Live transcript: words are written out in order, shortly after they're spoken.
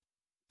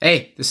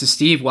Hey, this is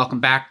Steve. Welcome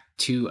back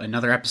to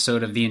another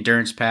episode of the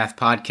Endurance Path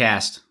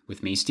podcast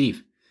with me,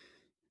 Steve.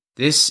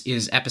 This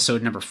is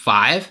episode number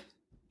 5,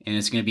 and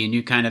it's going to be a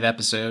new kind of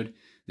episode.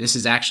 This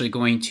is actually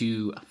going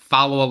to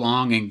follow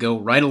along and go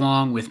right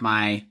along with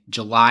my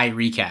July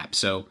recap.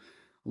 So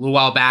a little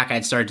while back,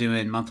 I'd started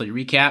doing monthly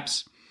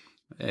recaps.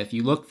 If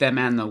you look them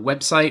on the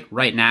website,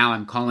 right now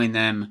I'm calling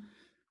them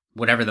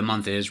whatever the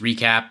month is,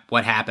 recap,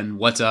 what happened,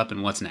 what's up,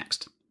 and what's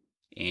next.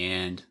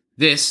 And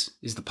this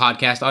is the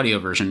podcast audio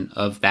version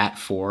of that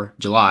for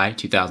July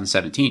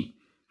 2017.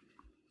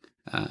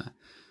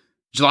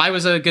 July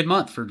was a good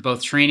month for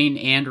both training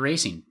and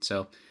racing.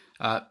 So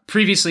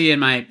previously in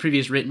my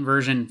previous written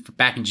version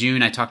back in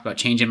June, I talked about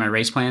changing my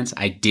race plans.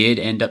 I did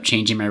end up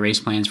changing my race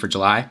plans for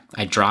July.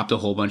 I dropped a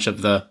whole bunch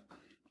of the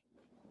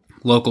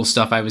local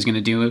stuff I was going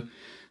to do.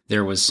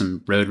 There was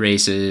some road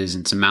races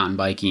and some mountain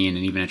biking and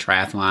even a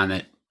triathlon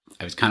that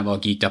I was kind of all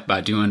geeked up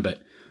about doing,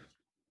 but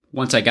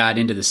once I got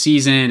into the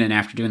season and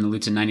after doing the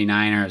Lutz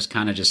 99, I was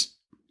kind of just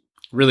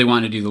really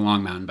wanting to do the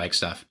long mountain bike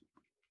stuff.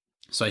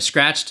 So I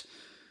scratched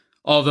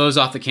all those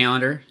off the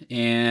calendar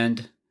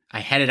and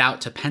I headed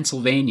out to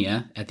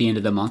Pennsylvania at the end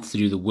of the month to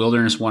do the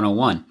Wilderness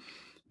 101.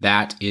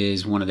 That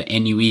is one of the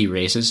NUE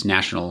races,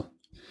 National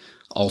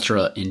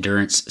Ultra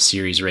Endurance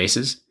Series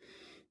races.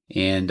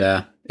 And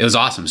it was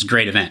awesome. It was a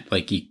great event.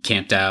 Like you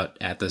camped out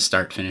at the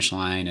start finish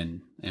line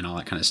and all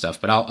that kind of stuff.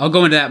 But I'll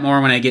go into that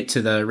more when I get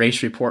to the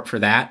race report for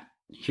that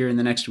here in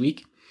the next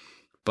week.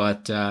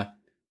 But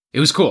it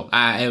was cool.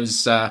 Had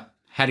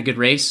a good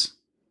race.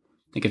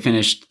 I think I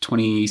finished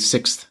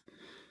 26th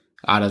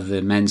out of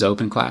the men's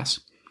open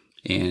class.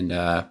 And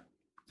it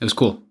was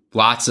cool.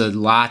 Lots of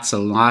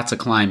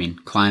climbing.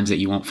 Climbs that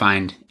you won't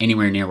find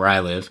anywhere near where I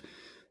live.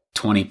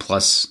 20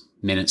 plus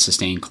minute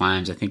sustained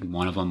climbs. I think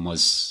one of them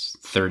was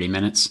 30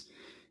 minutes.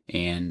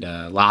 And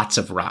lots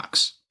of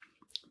rocks.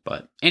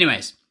 But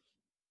anyways,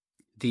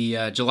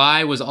 the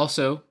July was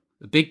also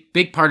a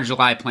big part of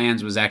July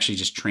plans was actually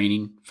just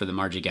training for the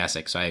Marji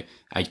Gesick. So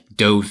I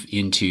dove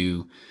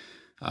into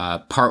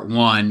part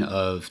 1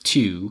 of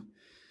 2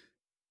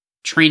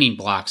 training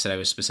blocks that I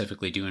was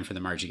specifically doing for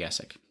the Marji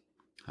Gesick.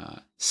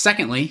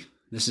 Secondly,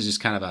 this is just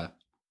kind of a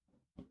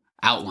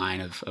outline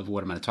of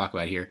what I'm going to talk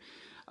about here.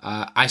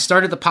 I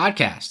started the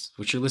podcast,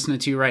 which you're listening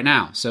to right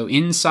now. So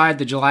inside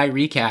the July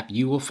recap,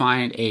 you will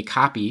find a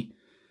copy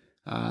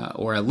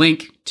or a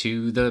link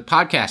to the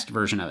podcast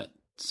version of it.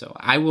 So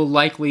I will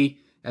likely,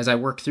 as I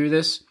work through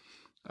this,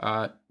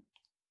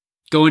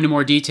 go into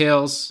more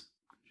details,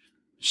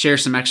 share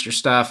some extra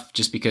stuff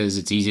just because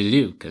it's easy to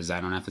do because I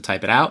don't have to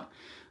type it out.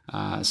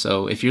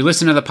 So if you're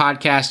listening to the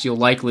podcast, you'll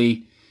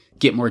likely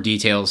get more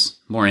details,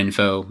 more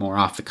info, more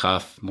off the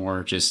cuff,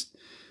 more just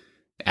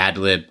ad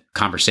lib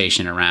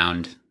conversation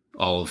around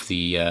all of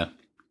the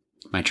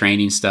my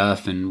training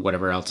stuff and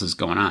whatever else is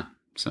going on.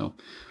 So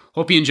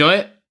hope you enjoy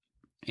it,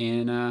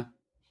 and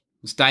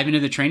let's dive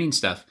into the training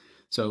stuff.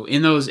 So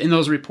in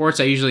those reports,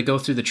 I usually go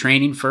through the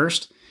training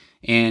first,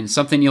 and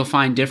something you'll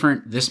find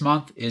different this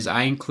month is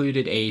I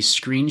included a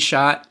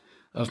screenshot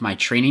of my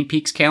Training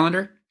Peaks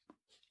calendar,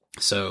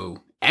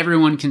 so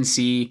everyone can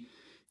see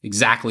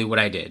exactly what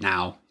I did.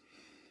 Now,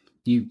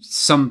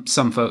 some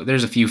folks,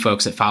 there's a few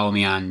folks that follow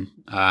me on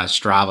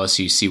Strava,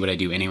 so you see what I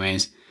do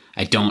anyways.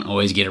 I don't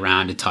always get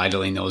around to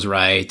titling those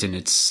right, and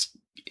it's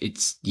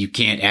you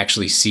can't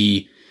actually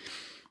see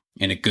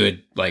in a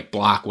good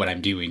block what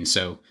I'm doing.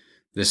 So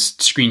this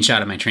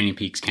screenshot of my Training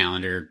Peaks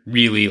calendar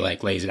really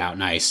lays it out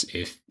nice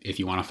if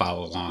you want to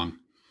follow along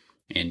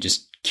and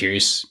just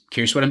curious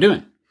what I'm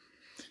doing.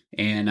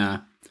 And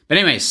but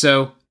anyway,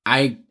 so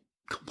I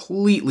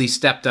completely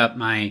stepped up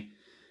my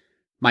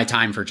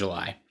time for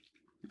July.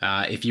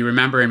 If you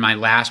remember in my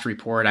last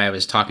report, I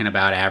was talking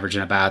about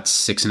averaging about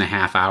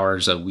 6.5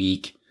 hours a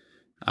week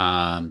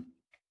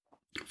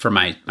for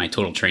my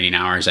total training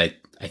hours. I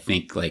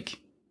think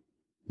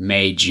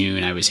May,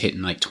 June, I was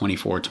hitting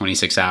 24,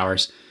 26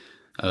 hours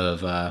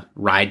of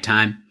ride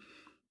time.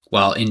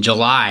 Well, in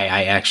July,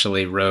 I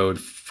actually rode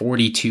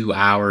 42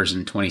 hours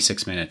and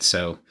 26 minutes.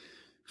 So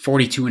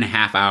 42 and a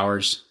half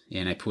hours,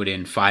 and I put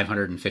in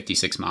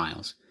 556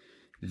 miles.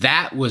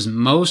 That was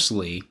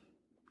mostly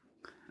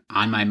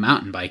on my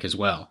mountain bike as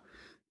well.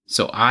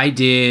 So I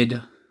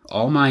did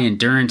all my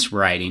endurance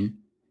riding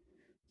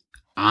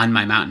on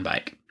my mountain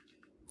bike,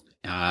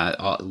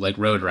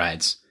 road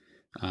rides.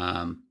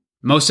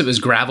 Most of it was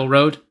gravel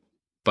road,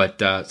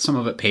 but some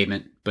of it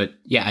pavement. But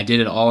yeah, I did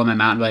it all on my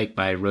mountain bike.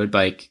 My road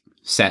bike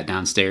sat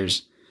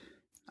downstairs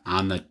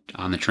on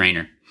the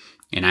trainer,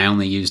 and I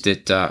only used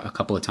it a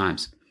couple of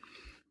times.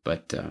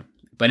 But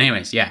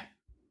anyways, yeah,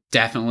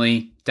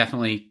 definitely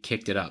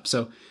kicked it up.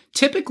 So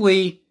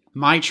typically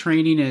my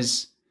training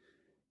is,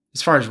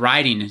 as far as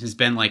riding, it has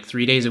been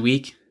 3 days a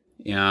week.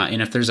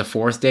 And if there's a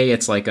fourth day,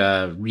 it's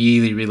a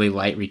really, really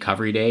light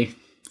recovery day,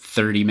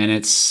 30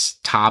 minutes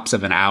tops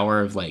of an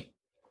hour of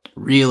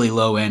really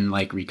low end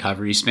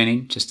recovery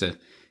spinning just to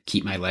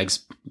keep my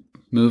legs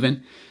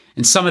moving.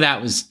 And some of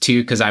that was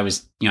too because I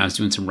was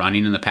doing some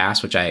running in the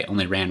past, which I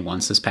only ran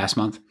once this past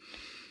month.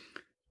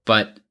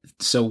 But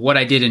So what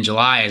I did in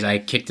July is I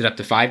kicked it up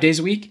to 5 days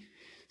a week.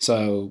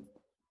 So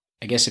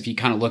I guess if you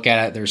kind of look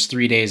at it, there's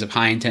 3 days of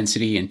high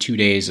intensity and 2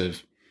 days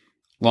of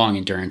long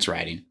endurance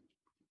riding.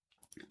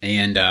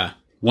 And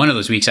one of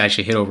those weeks I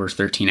actually hit over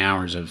 13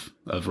 hours of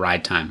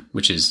ride time,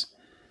 which is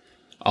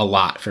a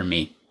lot for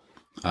me.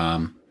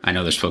 I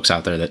know there's folks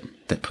out there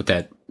that put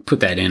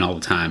that in all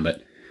the time,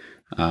 but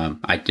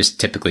I just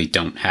typically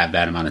don't have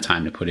that amount of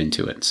time to put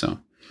into it. So,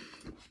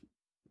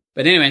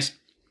 but anyways,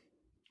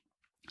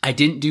 I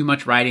didn't do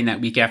much riding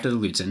that week after the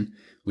Lutsen,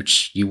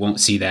 which you won't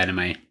see that in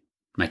my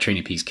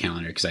Training Peaks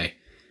calendar because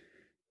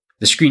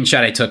the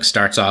screenshot I took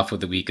starts off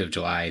with the week of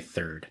July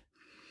 3rd.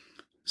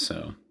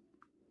 So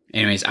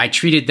anyways, I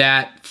treated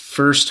that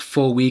first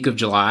full week of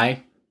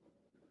July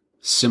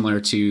similar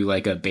to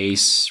like a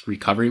base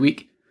recovery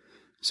week.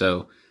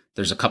 So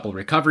there's a couple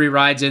recovery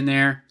rides in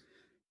there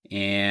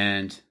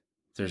and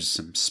there's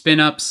some spin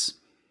ups.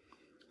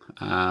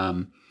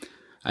 I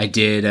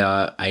did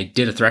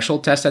a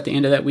threshold test at the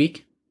end of that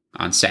week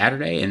on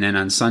Saturday. And then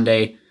on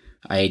Sunday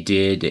I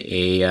did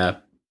a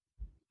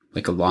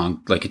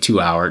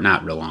 2 hour,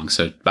 not real long.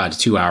 So about a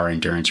 2 hour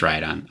endurance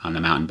ride on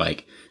the mountain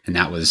bike. And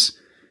that was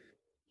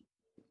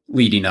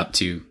leading up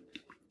to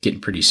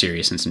getting pretty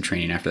serious in some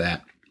training after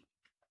that.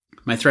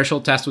 My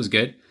threshold test was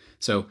good.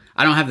 So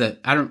I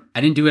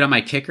didn't do it on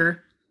my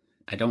kicker.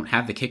 I don't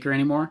have the kicker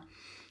anymore,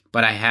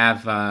 but I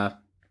have,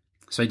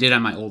 so I did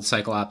on my old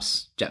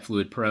Cyclops Jet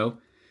Fluid Pro.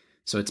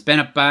 So it's been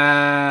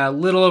about a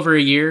little over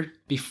a year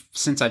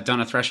since I've done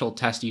a threshold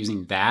test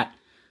using that.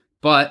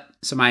 But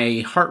so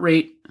my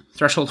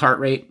threshold heart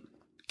rate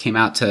came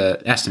out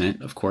to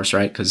estimate, of course,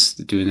 right? Because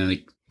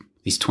doing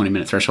these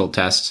 20-minute threshold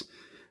tests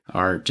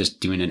are just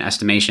doing an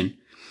estimation.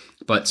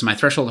 But so my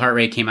threshold heart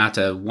rate came out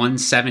to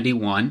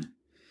 171,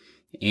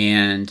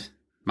 and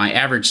my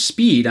average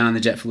speed on the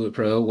Jet Fluid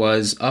Pro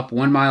was up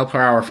 1 mile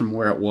per hour from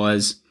where it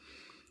was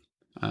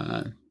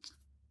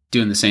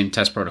doing the same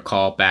test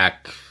protocol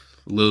back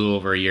a little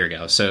over a year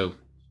ago. So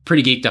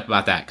pretty geeked up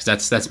about that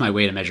because that's my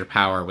way to measure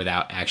power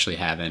without actually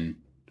having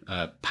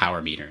a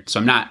power meter. So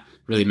I'm not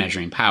really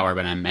measuring power,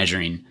 but I'm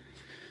measuring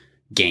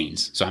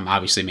gains. So I'm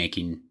obviously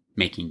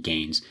making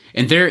gains.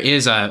 And there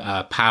is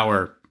a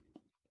power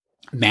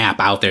map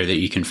out there that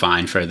you can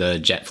find for the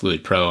Jet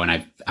Fluid Pro,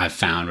 and I've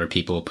found where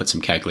people put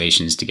some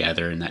calculations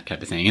together and that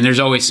type of thing. And there's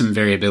always some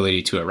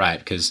variability to it, right?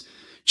 Because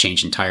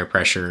changing tire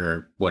pressure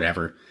or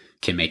whatever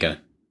can make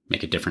a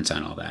difference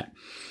on all that.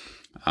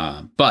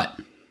 But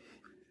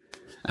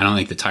I don't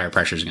think the tire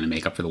pressure is going to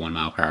make up for the 1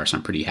 mile per hour, so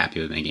I'm pretty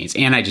happy with my gains.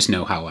 And I just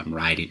know how I'm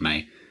riding.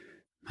 My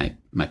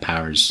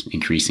power's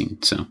increasing.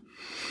 So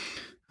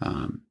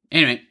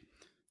anyway,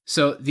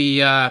 so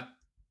the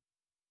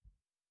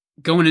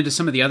going into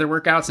some of the other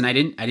workouts, and I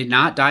did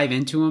not dive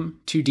into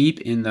them too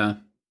deep in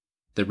the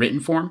written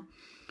form,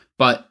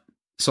 but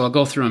so I'll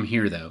go through them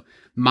here though.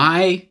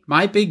 My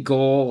big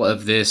goal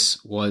of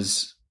this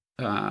was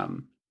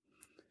kind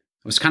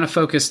of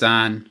focused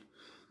on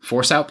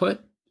force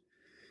output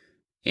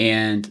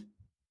and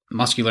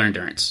muscular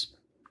endurance.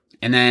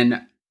 And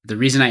then the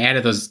reason I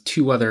added those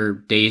 2 other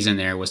days in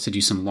there was to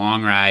do some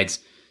long rides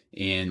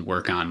and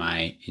work on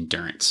my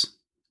endurance.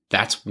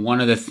 That's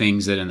one of the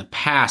things that in the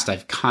past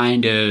I've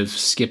kind of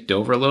skipped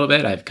over a little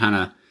bit.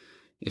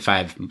 If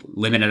I've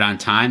limited on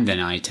time, then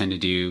I tend to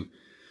do,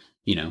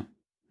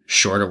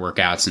 shorter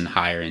workouts and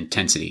higher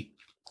intensity.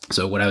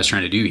 So what I was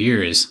trying to do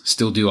here is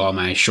still do all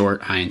my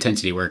short, high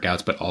intensity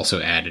workouts, but also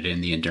added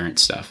in the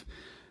endurance stuff.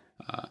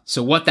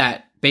 So what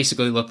that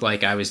basically looked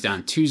like, I was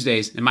down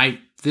Tuesdays, and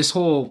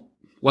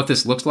what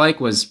this looked like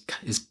was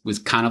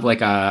kind of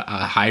like a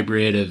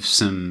hybrid of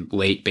some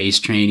late base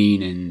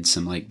training and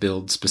some like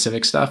build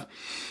specific stuff.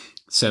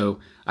 So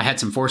I had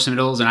some force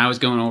intervals, and I was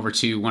going over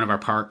to one of our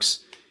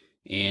parks,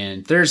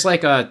 and there's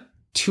like a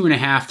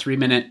 2.5-3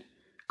 minute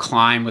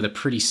climb with a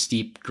pretty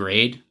steep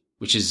grade,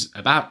 which is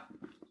about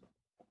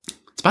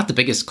the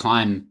biggest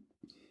climb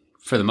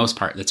for the most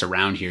part that's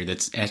around here.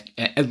 That's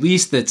at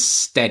least that's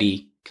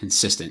steady,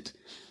 consistent,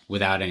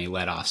 without any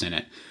let-offs in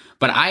it.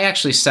 But I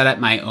actually set up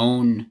my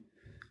own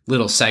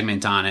little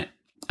segment on it.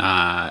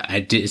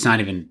 It's not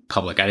even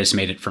public. I just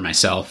made it for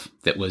myself.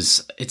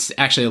 It's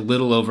actually a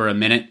little over a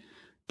minute,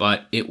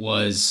 but it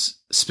was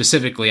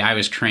specifically, I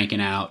was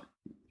cranking out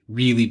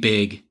really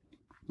big.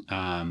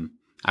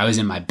 I was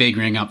in my big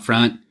ring up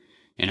front,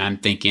 and I'm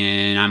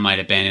thinking I might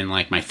have been in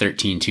like my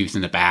 13 tooth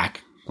in the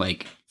back,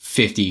 like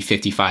 50,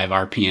 55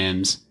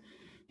 RPMs,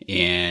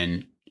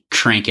 and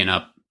cranking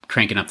up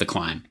the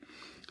climb,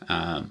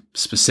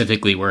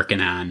 specifically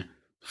working on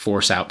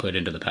force output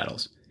into the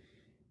pedals.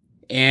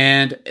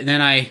 And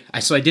then I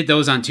did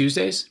those on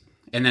Tuesdays,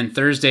 and then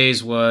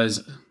Thursdays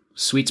was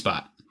sweet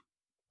spot.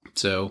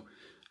 So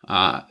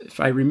if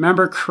I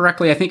remember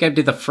correctly, I think I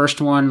did the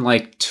first one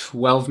like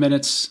 12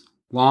 minutes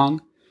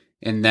long,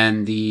 and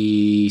then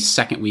the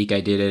second week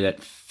I did it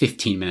at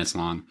 15 minutes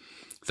long.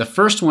 The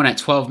first one at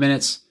 12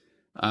 minutes,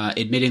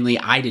 admittedly,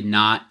 I didn't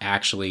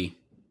actually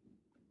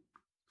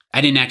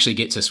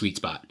get to sweet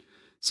spot.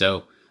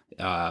 So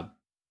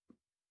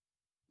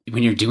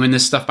when you're doing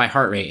this stuff by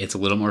heart rate, it's a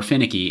little more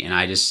finicky, and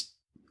I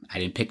I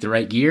didn't pick the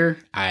right gear.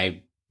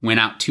 I went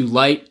out too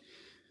light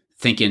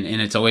thinking,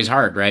 and it's always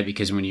hard, right?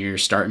 Because when you're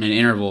starting an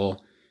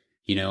interval,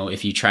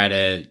 if you try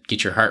to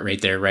get your heart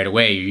rate there right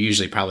away, you're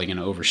usually probably going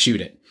to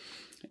overshoot it.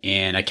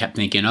 And I kept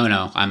thinking, oh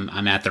no,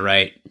 I'm at the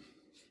right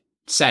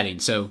setting.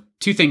 So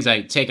two things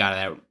I take out of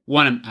that.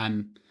 One,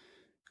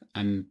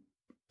 I'm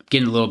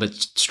getting a little bit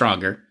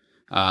stronger,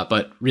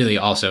 but really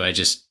also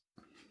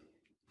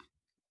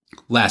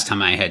last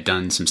time I had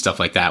done some stuff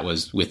like that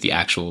was with the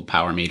actual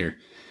power meter,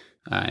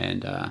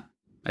 and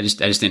I just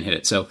didn't hit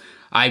it. So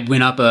I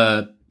went up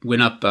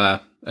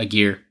a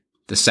gear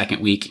the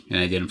second week, and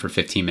I did them for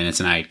 15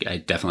 minutes, and I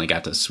definitely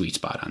got the sweet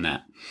spot on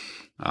that.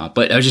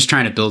 But I was just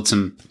trying to build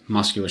some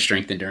muscular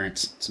strength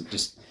endurance,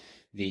 just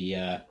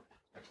the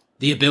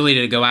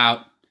ability to go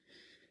out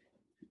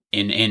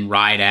and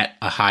ride at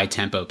a high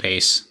tempo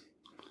pace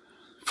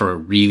for a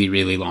really,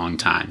 really long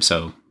time.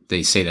 So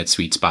they say that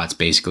sweet spot's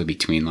basically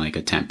between like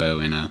a tempo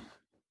and a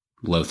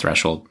low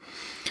threshold.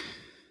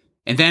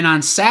 And then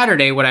on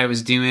Saturday, what I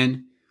was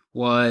doing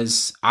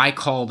was I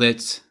called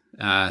it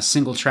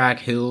single track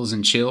hills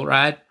and chill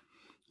ride.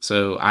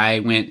 So I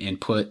went and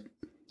put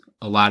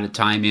a lot of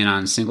time in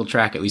on single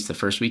track, at least the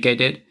first week I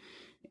did,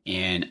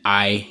 and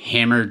I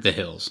hammered the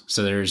hills.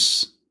 So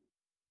there's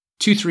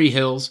 2-3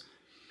 hills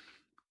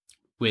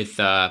with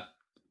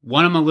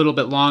one of them a little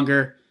bit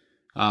longer,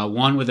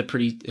 one with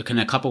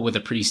a couple with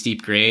a pretty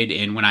steep grade.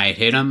 And when I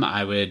hit them,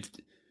 I would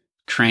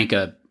crank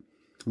a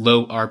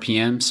low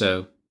RPM.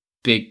 So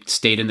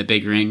stayed in the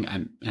big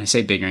ring. I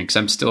say big ring because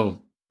I'm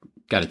still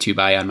got a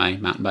 2x on my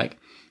mountain bike.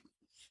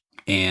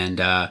 And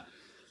I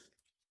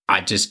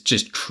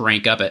just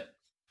crank up it.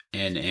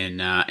 And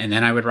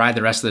then I would ride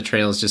the rest of the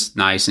trails just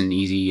nice and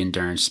easy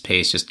endurance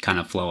pace, just kind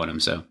of flowing them.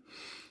 So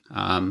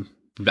I'm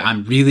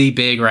really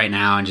big right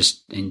now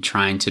and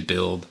trying to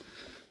build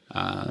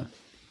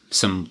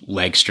some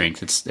leg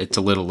strength. It's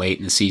a little late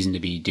in the season to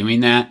be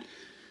doing that,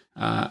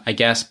 I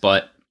guess,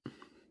 but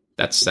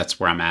that's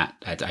where I'm at.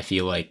 I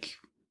feel like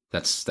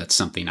that's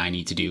something I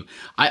need to do.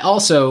 I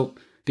also,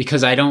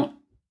 because I don't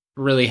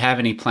really have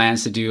any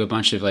plans to do a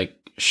bunch of like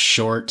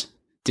short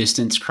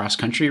distance cross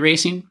country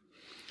racing,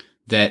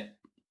 that,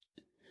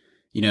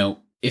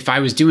 if I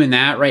was doing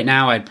that right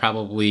now, I'd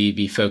probably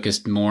be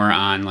focused more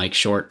on like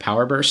short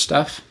power burst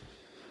stuff,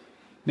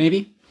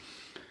 maybe.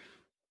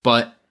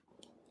 But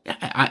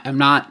I'm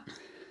not.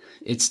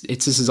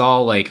 This is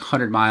all like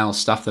 100-mile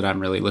stuff that I'm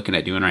really looking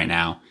at doing right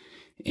now.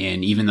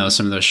 And even though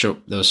some of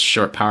those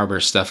short power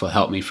burst stuff will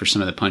help me for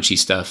some of the punchy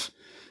stuff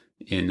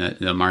in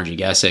the Margie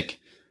Gessick,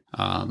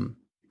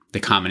 the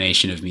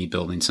combination of me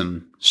building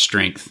some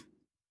strength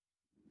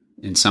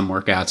in some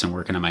workouts and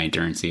working on my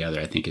endurance the other,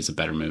 I think is a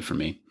better move for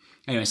me.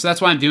 Anyway, so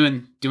that's why I'm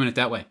doing it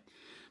that way.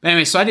 But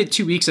anyway, so I did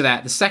 2 weeks of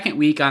that. The second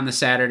week on the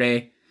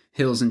Saturday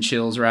hills and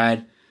chills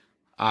ride,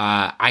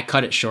 I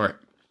cut it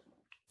short.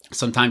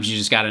 Sometimes you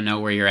just got to know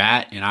where you're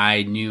at. And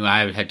I knew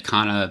I had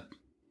kind of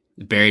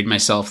buried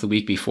myself the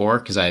week before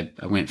because I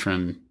went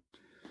from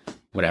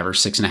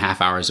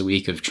 6.5 hours a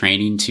week of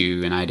training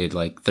and I did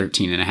like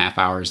 13.5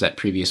 hours that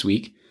previous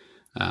week.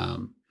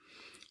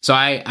 So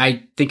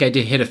I think I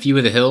did hit a few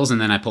of the hills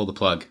and then I pulled the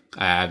plug.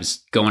 I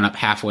was going up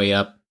halfway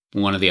up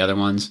one of the other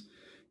ones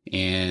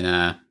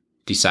and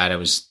decided I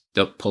was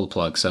pull the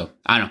plug. So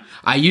I don't know.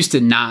 I used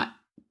to not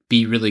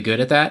be really good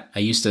at that. I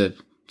used to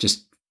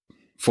just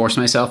force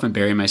myself and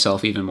bury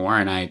myself even more.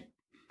 And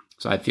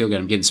so I feel good.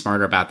 I'm getting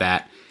smarter about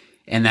that.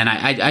 And then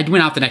I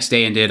went out the next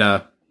day and did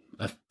a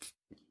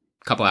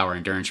couple hour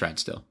endurance ride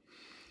still.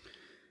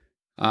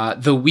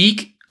 The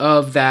week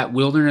of that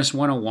Wilderness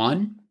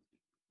 101,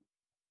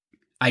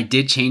 I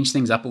did change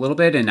things up a little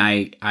bit, and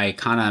I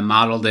kind of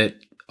modeled it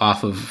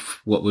off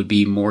of what would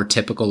be more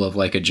typical of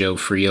like a Joe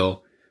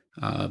Friel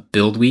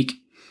build week.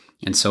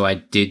 And so I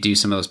did do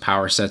some of those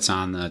power sets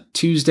on the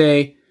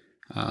Tuesday.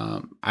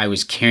 I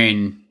was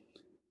carrying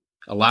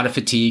a lot of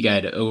fatigue. I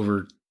had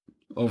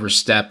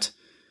overstepped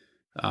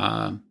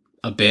a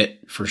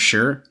bit for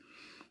sure.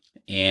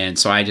 And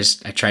so I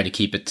tried to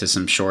keep it to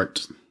some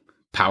short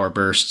power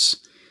bursts.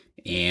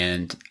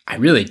 And I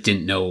really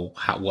didn't know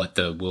what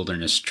the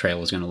wilderness trail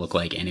was going to look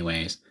like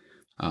anyways.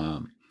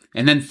 And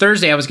then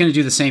Thursday I was going to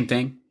do the same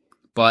thing,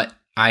 but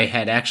I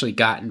had actually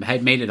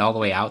made it all the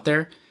way out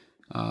there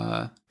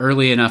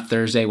early enough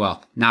Thursday.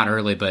 Well, not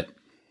early, but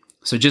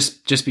so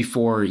just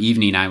before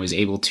evening, I was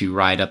able to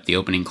ride up the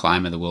opening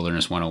climb of the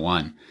Wilderness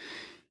 101,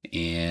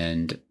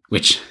 and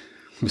which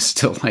was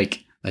still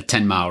like a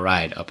 10-mile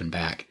ride up and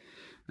back.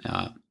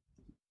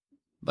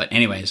 But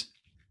anyways,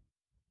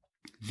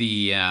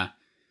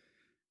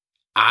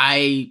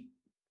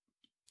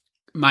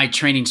 my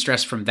training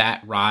stress from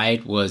that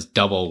ride was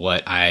double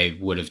what I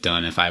would have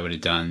done if I would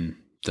have done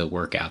the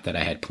workout that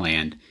I had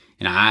planned.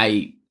 And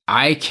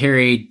I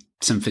carried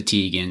some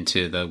fatigue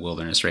into the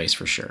wilderness race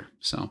for sure.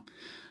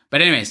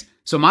 But anyways,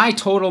 so my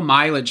total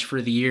mileage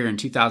for the year in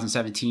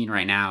 2017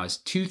 right now is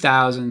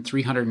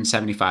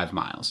 2,375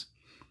 miles.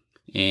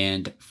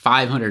 And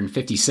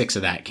 556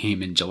 of that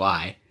came in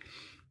July.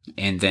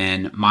 And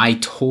then my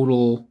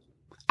total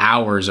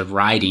hours of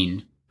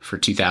riding for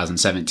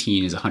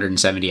 2017 is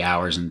 170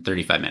 hours and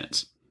 35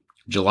 minutes.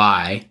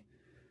 July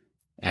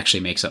actually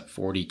makes up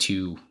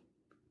 42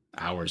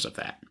 hours of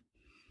that.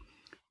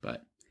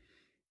 But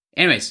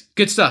anyways,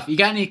 good stuff. You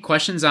got any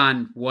questions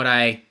on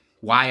why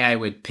I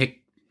would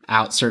pick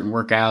out certain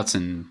workouts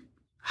and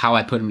how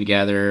I put them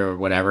together or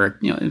whatever?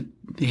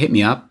 Hit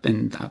me up,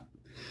 and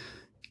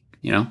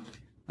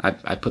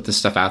I put this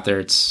stuff out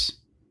there.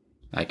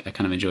 I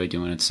kind of enjoy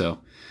doing it. So,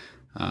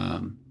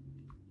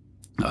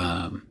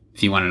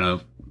 if you want to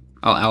know,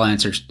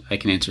 I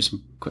can answer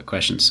some quick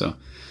questions. So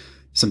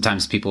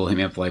sometimes people hit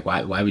me up like,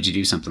 why would you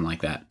do something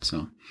like that?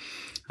 So,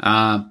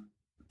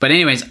 but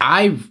anyways,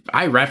 I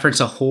reference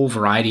a whole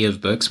variety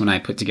of books when I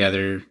put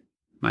together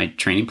my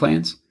training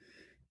plans,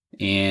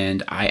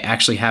 and I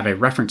actually have a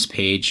reference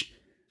page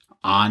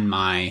on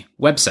my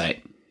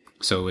website.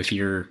 So if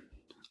you're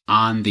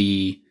on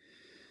your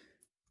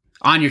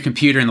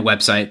computer in the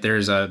website,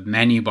 there's a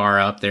menu bar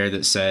up there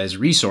that says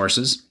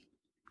resources,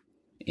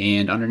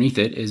 and underneath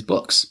it is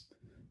books.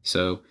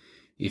 So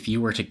if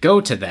you were to go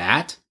to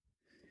that,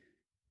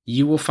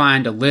 you will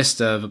find a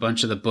list of a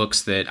bunch of the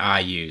books that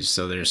I use.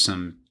 So there's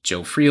some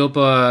Joe Friel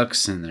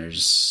books, and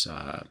there's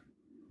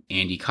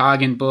Andy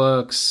Coggan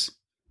books,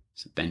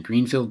 there's a Ben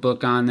Greenfield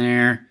book on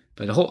there,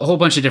 but a whole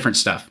bunch of different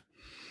stuff.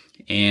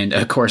 And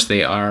of course,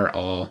 they are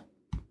all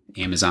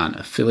Amazon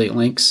affiliate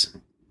links.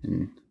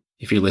 And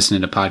if you're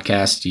listening to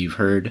podcasts, you've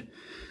heard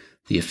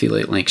the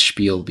affiliate link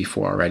spiel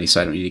before already,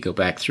 so I don't need to go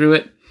back through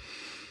it.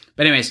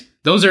 But anyways,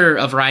 those are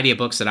a variety of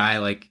books that I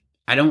like.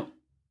 I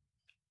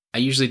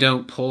usually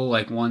don't pull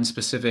like one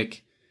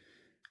specific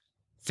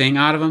thing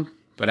out of them,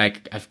 but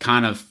I've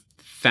kind of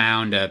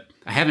found I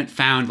haven't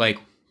found like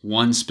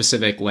one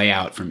specific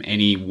layout from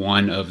any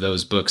one of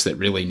those books that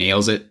really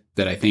nails it,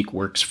 that I think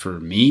works for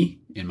me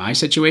in my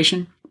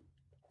situation.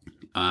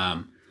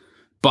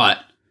 But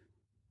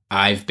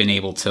I've been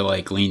able to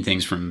like glean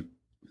things from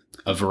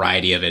a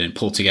variety of it and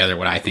pull together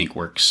what I think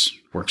works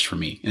for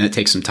me. And it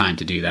takes some time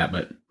to do that,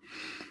 but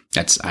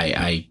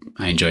I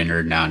enjoy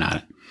nerding out on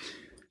it.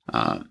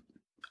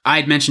 I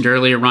had mentioned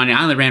earlier running.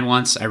 I only ran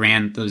once. I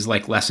ran those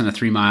like less than a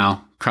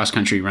 3-mile cross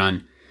country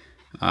run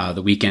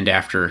the weekend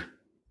after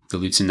the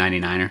Lutsen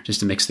 99er, just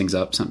to mix things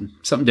up,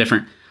 something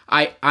different.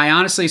 I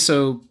honestly,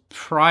 so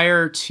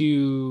prior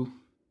to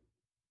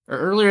or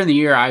earlier in the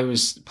year, I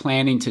was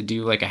planning to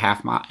do like a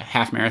half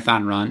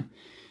marathon run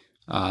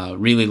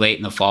really late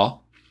in the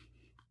fall.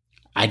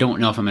 I don't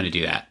know if I'm going to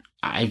do that.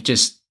 I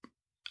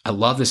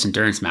love this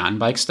endurance mountain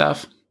bike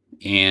stuff,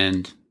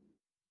 and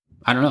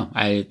I don't know.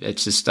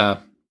 It's just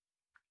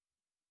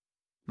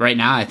right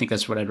now, I think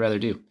that's what I'd rather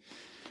do.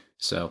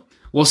 So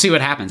we'll see what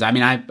happens. I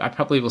mean, I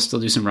probably will still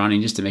do some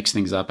running just to mix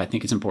things up. I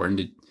think it's important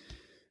to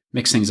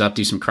mix things up,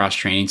 do some cross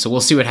training. So we'll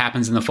see what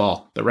happens in the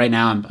fall. But right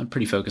now, I'm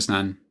pretty focused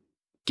on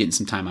getting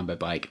some time on my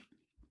bike.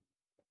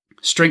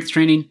 Strength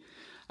training.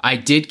 I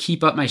did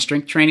keep up my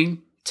strength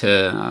training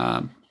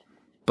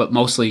but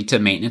mostly to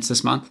maintenance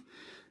this month.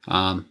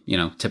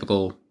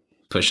 Typical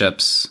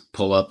push-ups,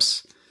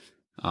 pull-ups.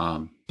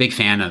 Big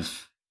fan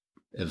of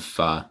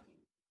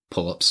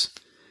pull-ups.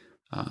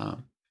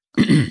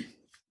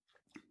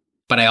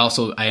 But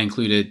I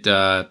included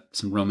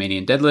some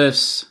Romanian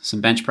deadlifts, some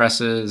bench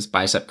presses,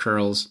 bicep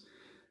curls.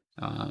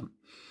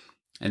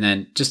 And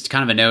then just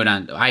kind of a note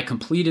on, I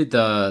completed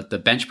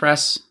the bench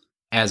press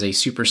as a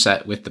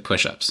superset with the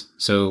push-ups.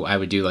 So I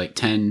would do like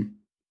 10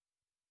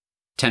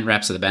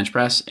 reps of the bench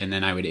press, and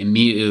then I would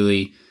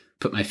immediately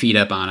put my feet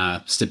up on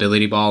a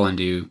stability ball and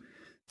do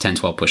 10,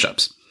 12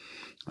 push-ups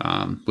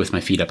with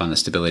my feet up on the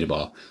stability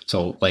ball.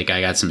 So like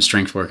I got some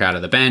strength work out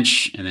of the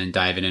bench, and then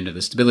diving into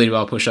the stability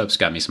ball push-ups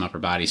got me some upper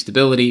body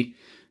stability.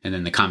 And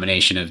then the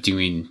combination of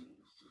doing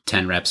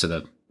 10 reps of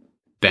the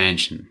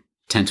bench and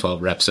 10,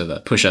 12 reps of the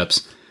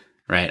push-ups,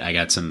 right? I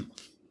got some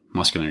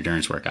muscular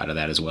endurance work out of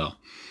that as well.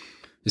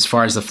 As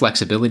far as the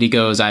flexibility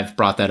goes, I've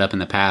brought that up in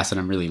the past,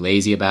 and I'm really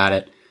lazy about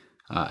it.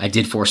 I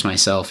did force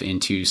myself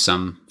into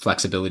some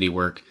flexibility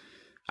work.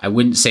 I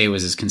wouldn't say it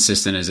was as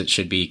consistent as it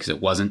should be, because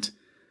it wasn't.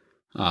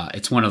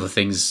 It's kind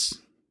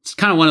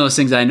of one of those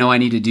things that I know I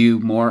need to do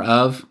more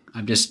of.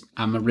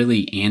 I'm a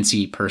really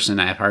antsy person.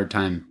 I have a hard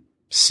time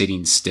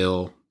sitting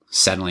still,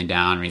 settling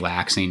down,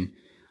 relaxing,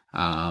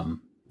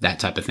 that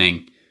type of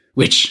thing,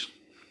 which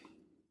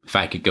if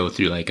I could go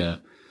through like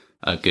a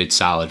good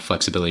solid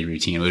flexibility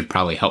routine, it would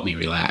probably help me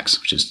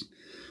relax, which is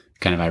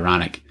kind of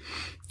ironic.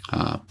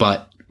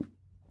 But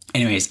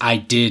anyways, I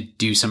did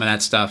do some of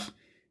that stuff,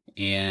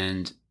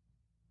 and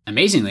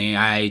amazingly,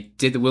 I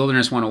did the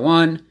Wilderness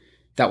 101.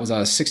 That was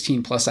a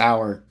 16 plus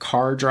hour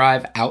car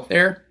drive out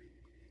there.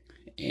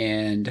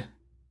 And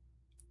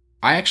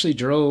I actually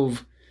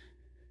drove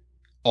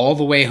all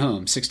the way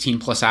home, 16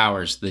 plus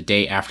hours, the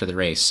day after the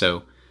race.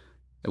 So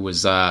it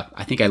was,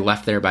 I think I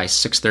left there by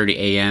 6:30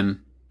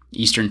 a.m.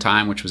 Eastern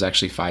time, which was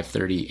actually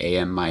 5:30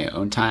 a.m. my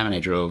own time. And I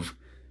drove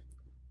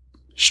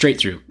straight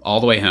through all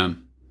the way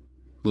home,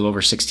 a little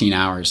over 16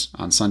 hours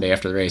on Sunday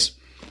after the race.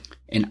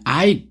 And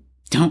I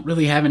don't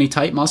really have any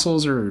tight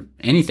muscles or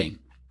anything.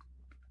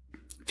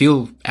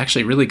 Feel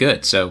actually really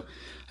good. So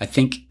I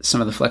think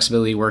some of the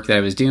flexibility work that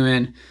I was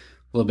doing, a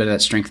little bit of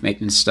that strength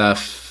maintenance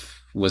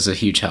stuff was a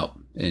huge help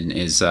and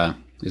is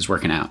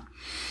working out.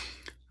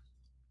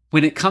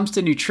 When it comes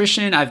to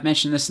nutrition, I've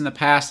mentioned this in the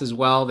past as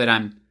well, that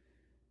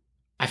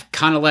I've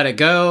kind of let it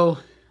go.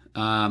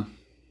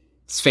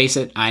 Let's face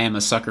it, I am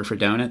a sucker for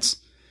donuts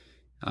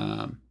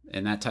and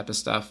that type of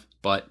stuff.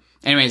 But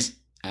anyways,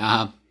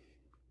 I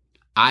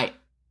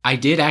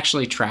did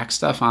actually track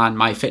stuff on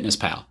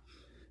MyFitnessPal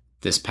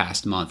this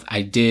past month.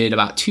 I did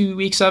about 2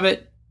 weeks of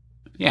it.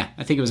 Yeah,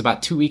 I think it was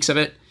about 2 weeks of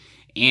it.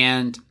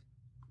 And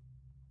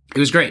it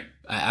was great.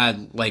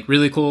 I like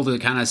really cool to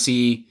kind of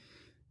see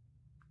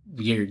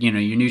your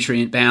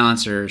nutrient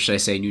balance, or should I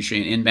say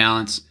nutrient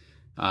imbalance,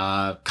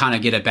 kind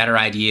of get a better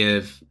idea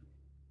of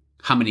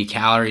how many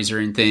calories are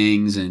in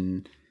things,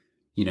 and,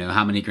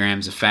 how many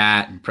grams of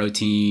fat and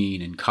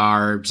protein and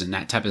carbs and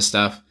that type of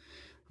stuff.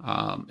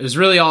 It was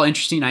really all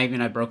interesting.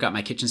 I broke out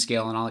my kitchen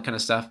scale and all that kind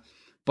of stuff,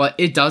 but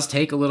it does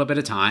take a little bit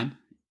of time.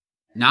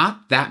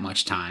 Not that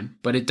much time,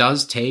 but it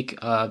does take,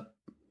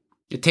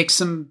 it takes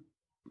some,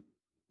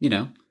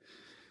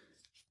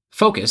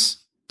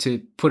 focus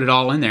to put it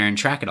all in there and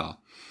track it all.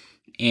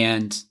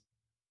 And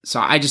so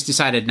I just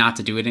decided not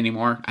to do it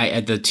anymore.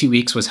 The 2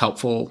 weeks was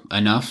helpful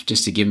enough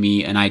just to give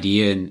me an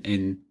idea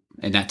and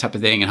that type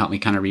of thing, and help me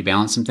kind of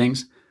rebalance some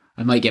things.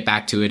 I might get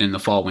back to it in the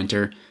fall,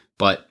 winter,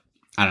 but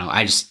I don't know.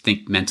 I just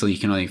think mentally you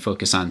can only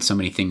focus on so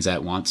many things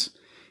at once.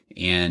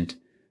 And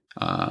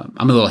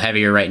I'm a little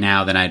heavier right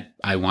now than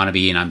I want to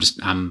be, and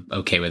I'm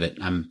okay with it.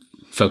 I'm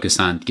focused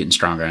on getting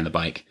stronger on the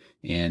bike.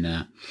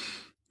 And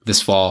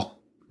this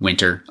fall,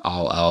 winter,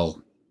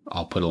 I'll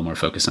put a little more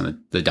focus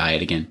on the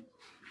diet again.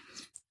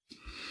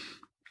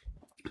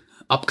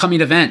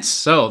 Upcoming events.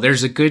 So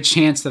there's a good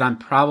chance that I'm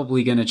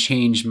probably going to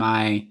change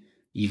my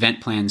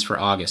event plans for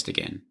August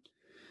again.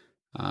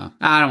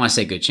 I don't want to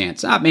say good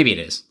chance. Maybe it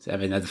is. I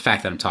mean, the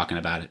fact that I'm talking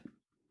about it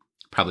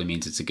probably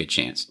means it's a good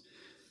chance.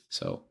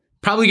 So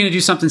probably going to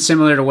do something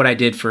similar to what I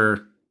did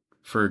for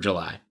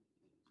July.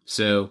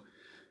 So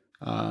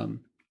my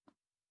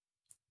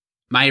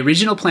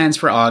original plans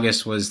for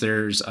August was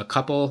there's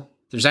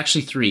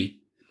actually 3.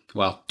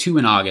 Well, 2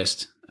 in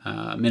August.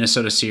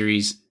 Minnesota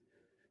Series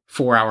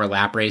 4-hour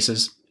lap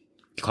races.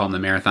 You call them the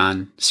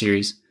Marathon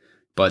Series.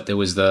 But there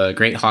was the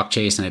Great Hawk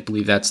Chase, and I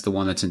believe that's the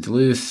one that's in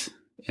Duluth.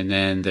 And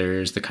then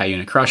there's the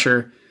Cuyuna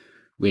Crusher,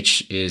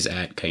 which is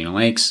at Cuyuna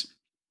Lakes.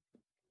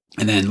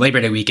 And then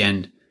Labor Day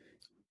weekend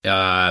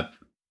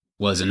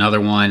was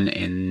another one,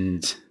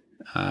 and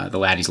the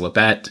Laddies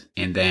Lopette.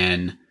 And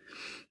then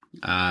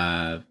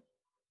the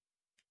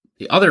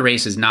other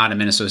race is not a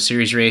Minnesota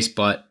Series race,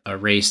 but a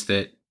race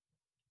that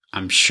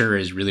I'm sure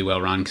is really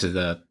well run, because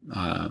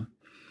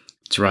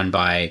it's run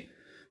by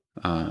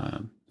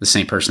the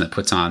same person that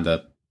puts on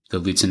the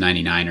Lutsen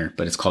 99er,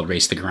 but it's called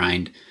Race the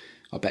Grind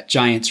up at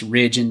Giants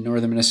Ridge in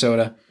northern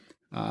Minnesota.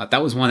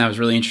 That was one I was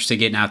really interested in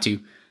getting out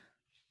to.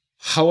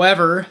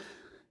 However,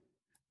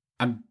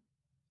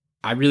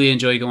 I really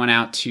enjoy going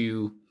out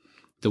to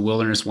the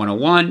Wilderness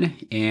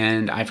 101,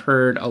 and I've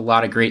heard a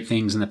lot of great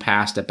things in the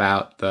past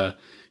about the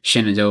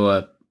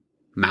Shenandoah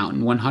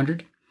Mountain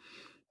 100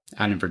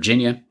 out in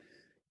Virginia,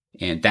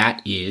 and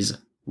that is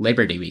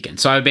Labor Day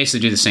weekend. So I would basically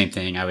do the same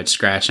thing. I would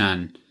scratch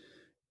on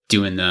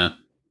doing the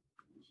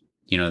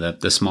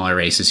smaller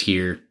races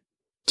here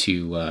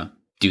to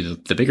do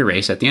the bigger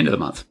race at the end of the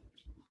month.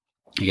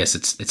 I guess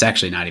it's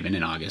actually not even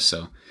in August.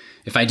 So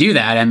if I do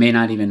that, I may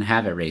not even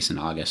have a race in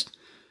August.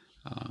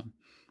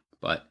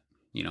 But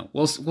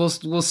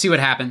we'll see what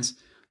happens.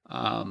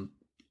 And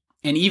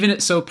even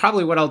so,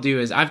 probably what I'll do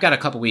is I've got a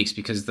couple weeks,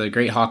 because the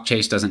Great Hawk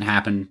Chase doesn't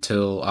happen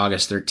till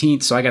August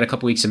 13th. So I got a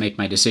couple weeks to make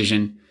my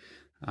decision.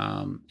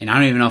 And I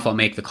don't even know if I'll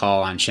make the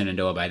call on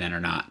Shenandoah by then or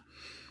not.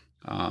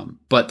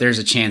 But there's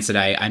a chance that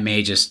I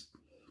may just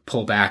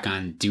pull back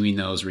on doing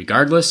those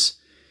regardless.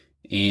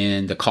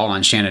 And the call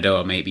on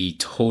Shenandoah may be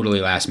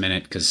totally last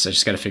minute, because I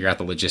just got to figure out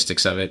the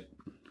logistics of it.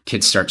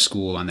 Kids start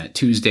school on that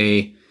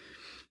Tuesday.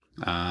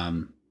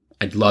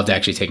 I'd love to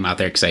actually take them out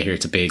there, because I hear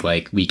it's a big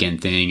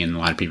weekend thing, and a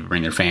lot of people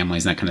bring their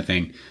families and that kind of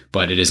thing.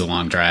 But it is a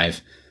long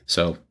drive,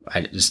 so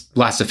I just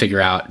lots to figure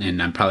out,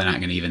 and I'm probably not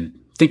going to even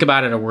think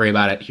about it or worry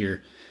about it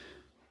here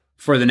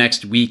for the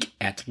next week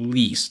at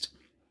least.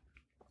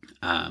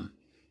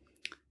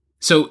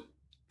 So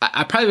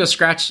I probably will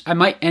scratch. I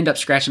might end up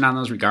scratching on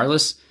those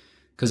regardless,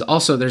 because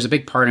also there's a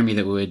big part of me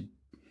that would,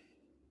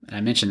 and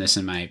I mentioned this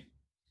in my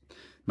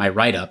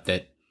write-up,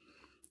 that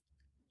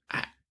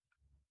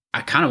I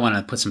kind of want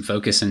to put some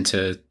focus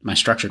into my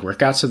structured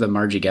workouts of the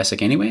Margie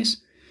Gessick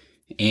anyways.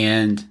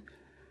 And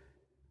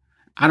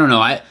I don't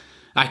know,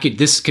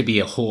 this could be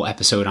a whole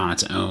episode on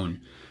its own,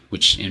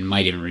 which it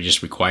might even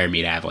just require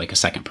me to have a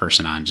second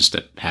person on just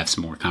to have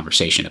some more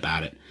conversation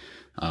about it.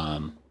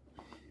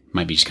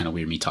 Might be just kind of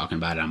weird me talking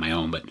about it on my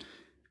own, but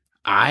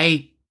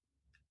I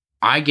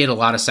get a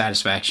lot of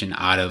satisfaction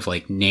out of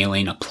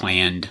nailing a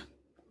planned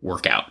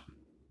workout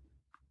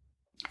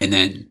and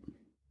then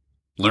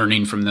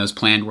learning from those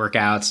planned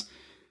workouts,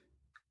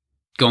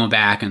 going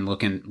back and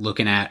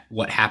looking at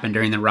what happened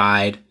during the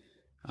ride,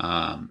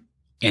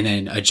 and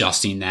then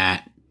adjusting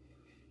that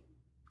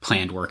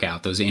planned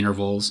workout, those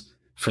intervals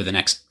for the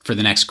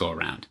next go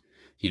around,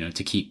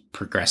 to keep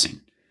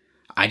progressing.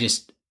 I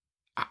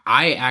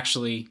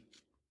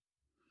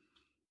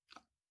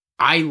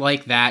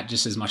like that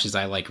just as much as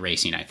I like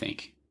racing, I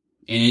think.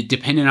 And it,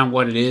 depending on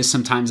what it is,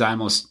 sometimes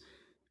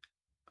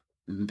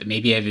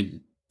maybe I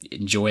even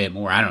enjoy it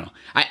more. I don't know.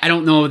 I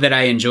don't know that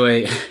I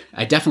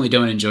definitely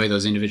don't enjoy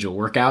those individual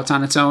workouts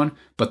on its own,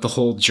 but the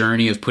whole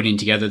journey of putting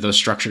together those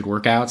structured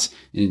workouts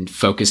and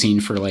focusing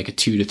for like a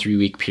 2 to 3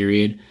 week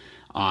period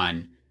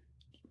on,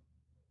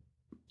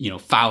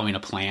 following a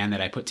plan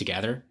that I put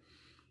together.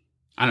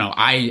 I don't know.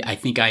 I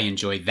think I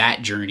enjoy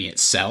that journey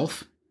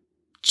itself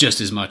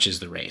just as much as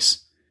the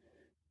race.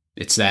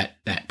 It's that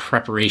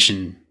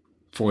preparation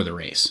for the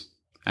race.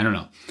 I don't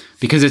know,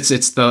 because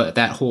it's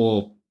that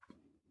whole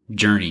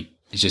journey.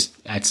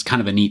 It's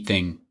kind of a neat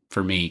thing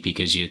for me,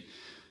 because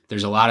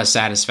there's a lot of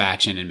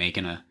satisfaction in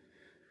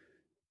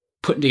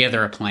putting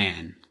together a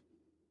plan,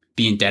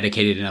 being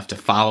dedicated enough to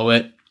follow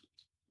it,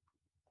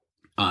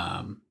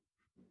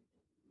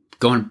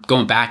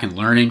 going back and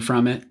learning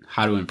from it,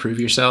 how to improve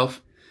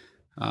yourself,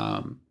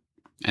 and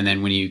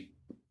then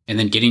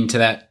getting to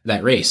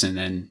that race, and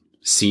then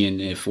seeing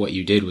if what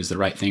you did was the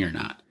right thing or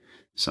not.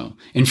 So,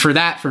 and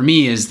for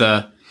me is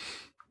I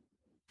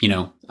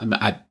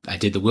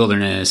did the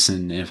Wilderness,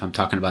 and if I'm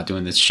talking about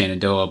doing this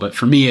Shenandoah, but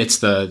for me, it's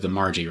the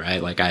Margie,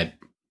 right? Like I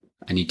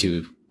need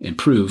to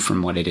improve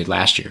from what I did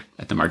last year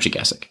at the Margie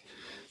Gessick.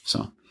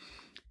 So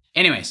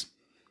anyways,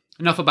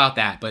 enough about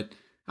that, but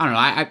I don't know.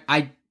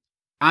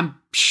 I'm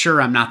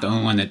sure I'm not the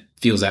only one that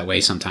feels that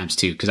way sometimes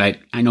too. Cause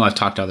I know I've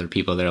talked to other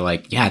people that are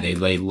like, yeah,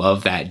 they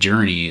love that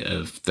journey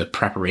of the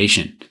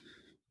preparation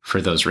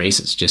for those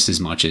races just as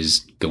much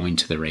as going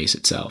to the race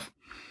itself.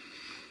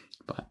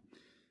 But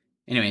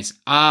anyways,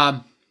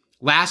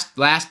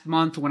 last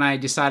month when I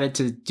decided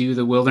to do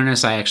the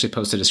Wilderness, I actually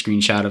posted a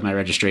screenshot of my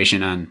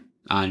registration on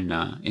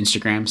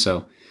Instagram.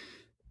 So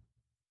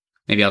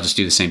maybe I'll just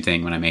do the same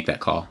thing when I make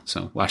that call.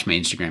 So watch my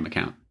Instagram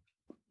account.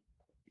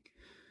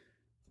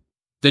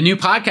 The new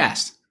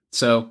podcast.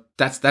 So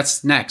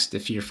that's next.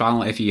 If you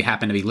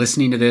happen to be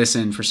listening to this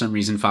and for some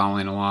reason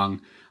following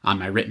along on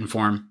my written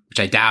form, which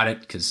I doubt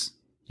it, because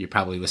you're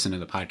probably listening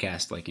to the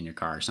podcast like in your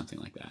car or something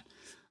like that.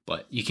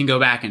 But you can go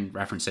back and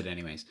reference it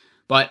anyways.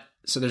 But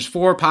so there's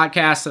 4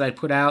 podcasts that I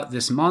put out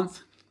this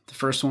month. The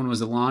first one was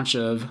the launch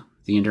of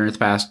the Endurance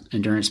Path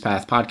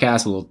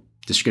podcast, a little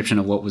description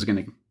of what was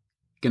going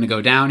to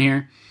go down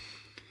here.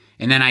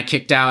 And then I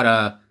kicked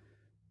out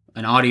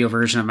an audio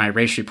version of my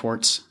race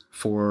reports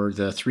for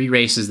the 3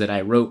 races that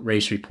I wrote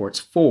race reports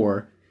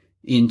for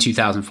in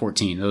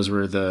 2014. Those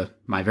were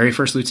my very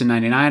first Lutsen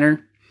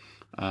 99er,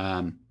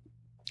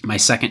 my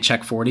second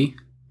Czech 40,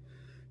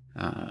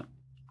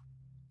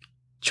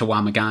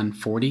 Chawamagan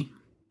 40.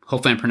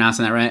 Hopefully I'm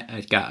pronouncing that right.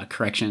 I got a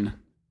correction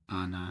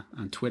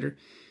on Twitter.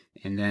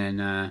 And then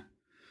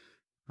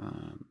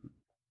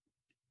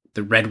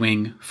the Red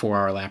Wing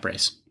 4-hour lap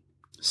race.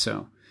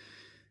 So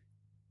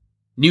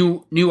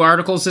new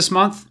articles this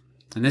month.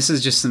 And this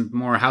is just some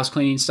more house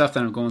cleaning stuff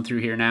that I'm going through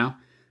here now.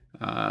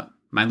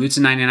 My Lutsen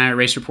 99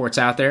 race report's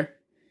out there.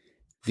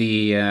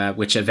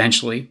 Which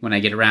eventually, when I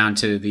get around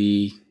to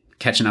the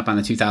catching up on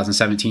the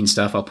 2017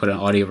 stuff, I'll put an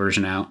audio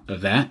version out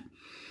of that.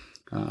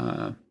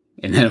 And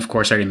then, of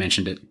course, I already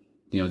mentioned it.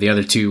 The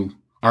other 2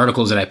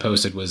 articles that I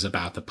posted was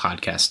about the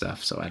podcast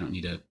stuff, so I don't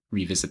need to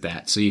revisit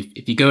that. So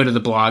if you go to the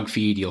blog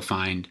feed, you'll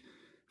find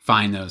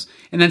those.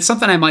 And then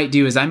something I might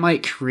do is I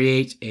might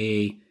create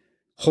a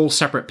whole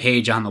separate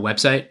page on the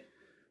website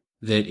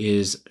that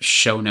is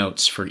show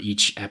notes for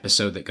each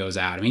episode that goes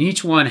out. I mean,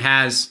 each one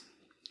has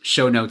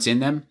show notes in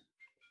them,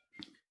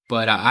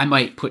 but I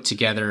might put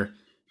together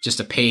just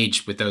a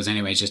page with those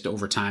anyways, just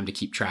over time to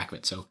keep track of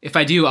it. So if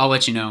I do, I'll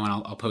let you know, and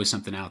I'll post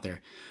something out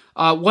there.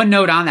 One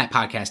note on that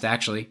podcast,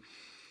 actually.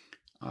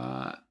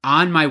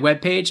 On my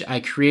webpage,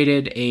 I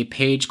created a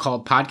page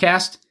called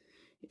Podcast,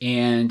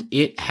 and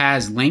it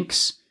has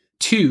links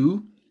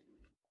to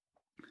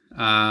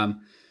the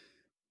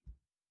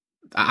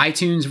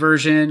iTunes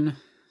version,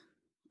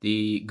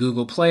 the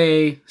Google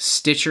Play,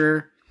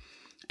 Stitcher,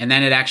 and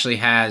then it actually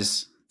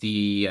has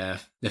the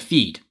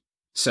feed.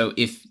 So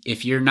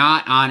if you're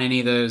not on any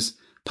of those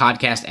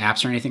podcast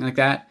apps or anything like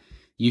that,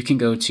 you can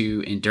go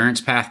to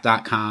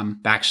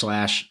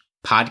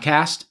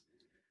endurancepath.com/podcast,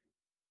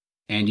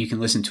 and you can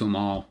listen to them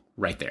all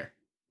right there.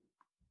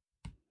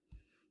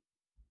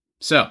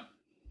 So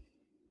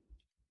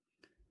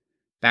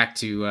back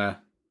to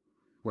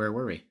where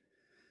were we?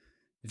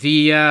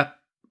 The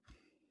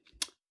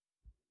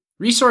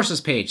resources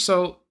page.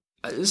 So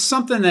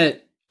something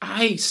that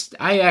I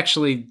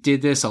actually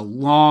did this a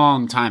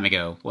long time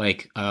ago,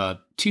 like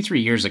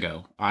 2-3 years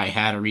ago. I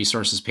had a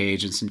resources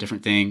page and some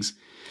different things.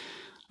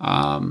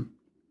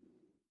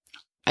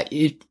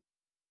 It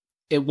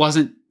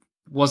wasn't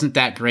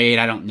that great.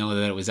 I don't know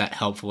that it was that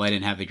helpful. I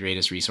didn't have the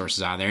greatest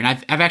resources out there, and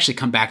I've actually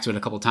come back to it a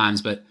couple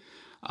times. But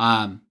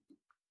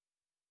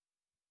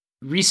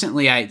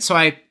recently, I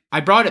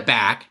brought it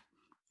back,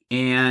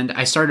 and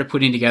I started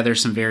putting together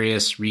some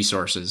various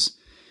resources.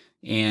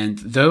 And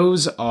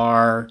those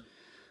are,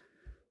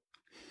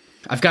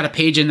 I've got a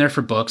page in there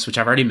for books, which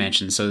I've already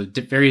mentioned. So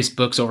various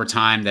books over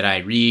time that I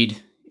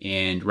read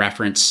and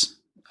reference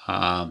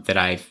that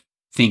I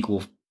think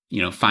will,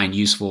 find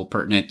useful,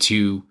 pertinent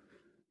to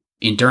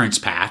Endurance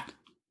Path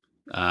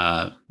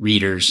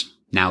readers,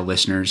 now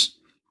listeners,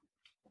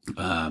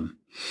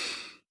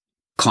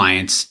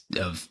 clients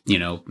of,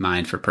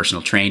 mine for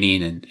personal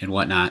training and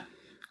whatnot.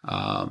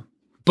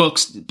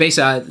 Books,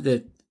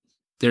 basically,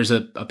 there's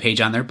a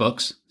page on their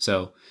books.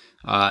 So,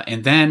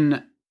 and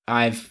then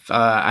I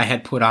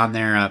had put on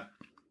there,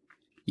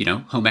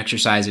 home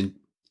exercise and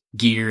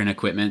gear and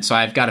equipment. So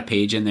I've got a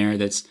page in there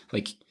that's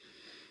like,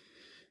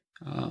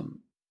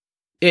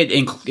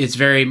 it's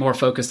very more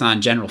focused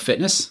on general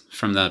fitness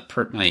from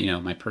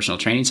my personal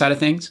training side of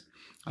things.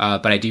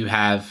 But I do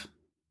have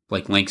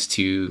like links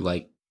to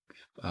like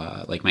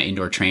my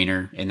indoor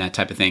trainer and that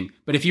type of thing.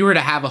 But if you were to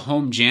have a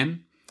home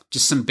gym,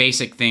 just some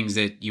basic things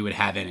that you would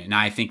have in it. And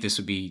I think this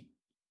would be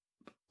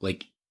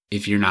like,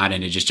 if you're not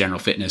into just general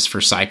fitness for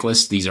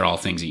cyclists, these are all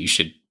things that you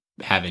should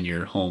have in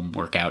your home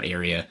workout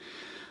area.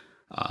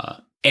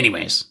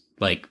 Anyways,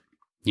 like,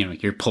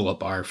 your pull-up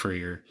bar for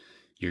your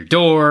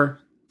door.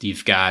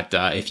 You've got,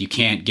 if you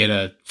can't get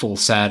a full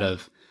set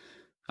of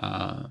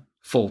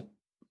full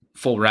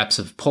reps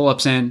of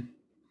pull-ups in,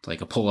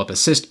 like a pull-up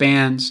assist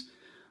bands,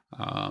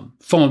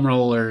 foam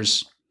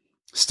rollers,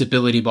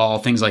 stability ball,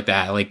 things like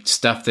that, like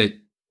stuff that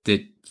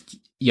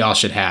y'all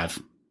should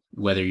have,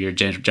 whether you're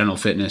general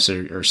fitness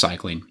or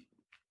cycling.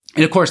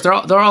 And of course, they're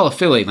all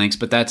affiliate links,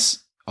 but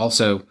that's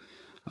also,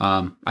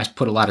 I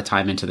put a lot of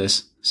time into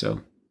this.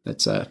 So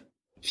that's,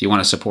 if you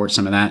want to support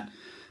some of that,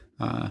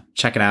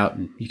 check it out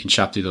and you can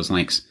shop through those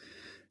links.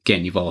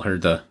 Again, you've all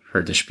heard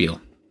the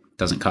spiel.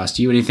 Doesn't cost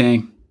you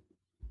anything,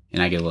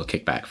 and I get a little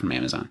kickback from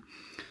Amazon.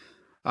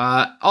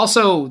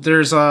 Also,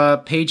 there's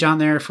a page on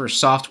there for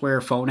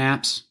software phone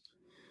apps.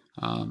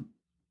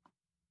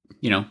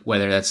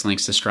 Whether that's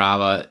links to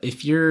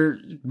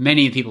Strava.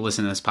 Many people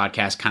listening to this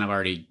podcast kind of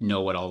already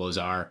know what all those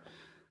are.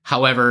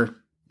 However,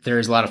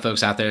 there's a lot of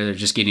folks out there that are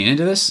just getting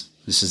into this.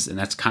 And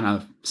that's kind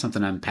of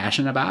something I'm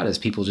passionate about, is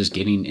people just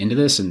getting into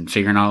this and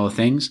figuring out all the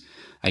things.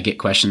 I get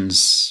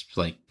questions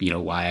like,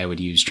 why I would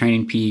use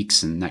Training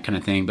Peaks and that kind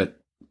of thing, but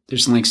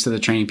there's links to the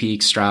Training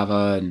Peaks,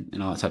 Strava,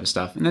 and all that type of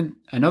stuff. And then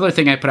another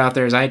thing I put out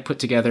there is I had put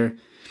together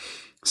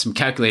some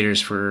calculators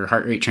for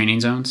heart rate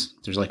training zones.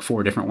 There's like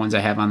 4 different ones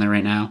I have on there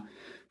right now.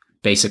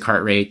 Basic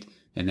heart rate,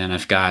 and then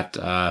I've got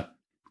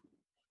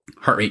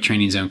heart rate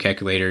training zone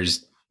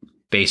calculators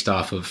based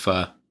off of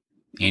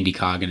Andy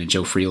Coggan and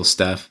Joe Friel's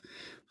stuff.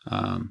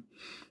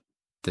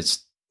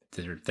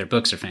 Their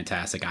books are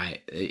fantastic.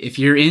 If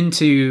you're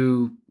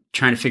into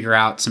trying to figure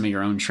out some of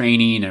your own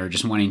training or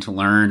just wanting to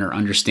learn or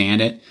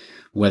understand it,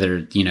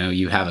 whether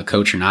you have a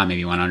coach or not,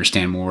 maybe you want to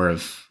understand more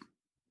of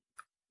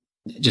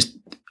just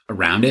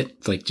around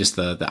it, like just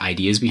the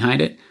ideas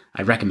behind it,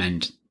 I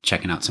recommend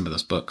checking out some of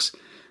those books.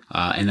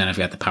 And then I've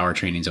got the Power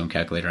Training Zone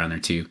calculator on there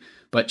too.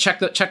 But check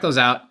those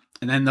out.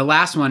 And then the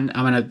last one,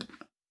 I don't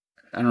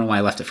know why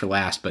I left it for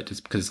last, but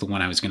it's because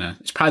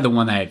it's probably the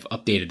one that I've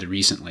updated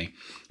recently.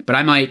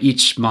 But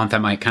each month I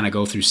might kind of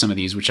go through some of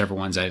these, whichever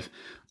ones I've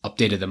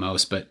updated the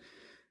most. But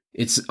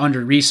it's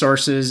under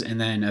resources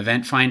and then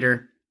Event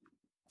Finder.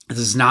 This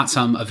is not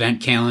some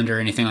event calendar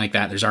or anything like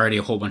that. There's already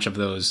a whole bunch of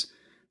those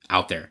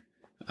out there.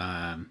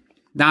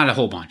 Not a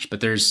whole bunch, but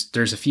there's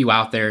a few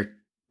out there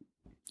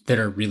that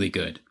are really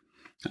good.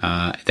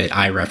 That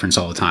I reference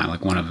all the time.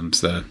 Like one of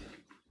them's the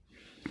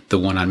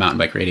one on Mountain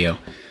Bike Radio.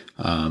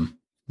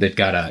 They've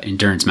got an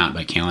endurance mountain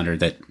bike calendar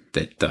that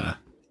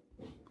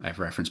I've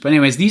referenced. But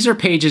anyways, these are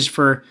pages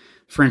for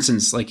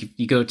instance, like if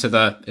you go to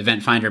the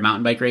Event Finder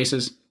mountain bike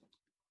races,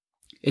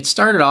 it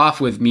started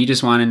off with me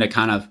just wanting to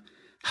kind of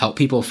help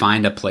people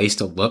find a place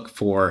to look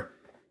for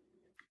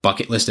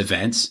bucket list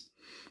events.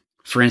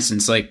 For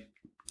instance, like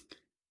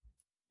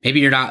maybe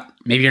you're not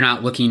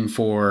looking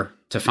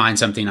to find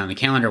something on the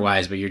calendar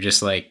wise, but you're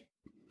just like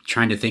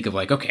trying to think of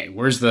like, okay,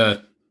 where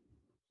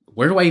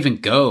do I even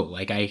go?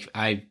 Like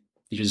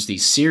there's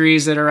these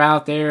series that are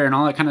out there and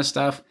all that kind of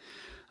stuff.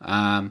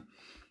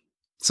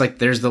 It's like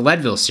there's the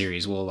Leadville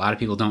series. Well, a lot of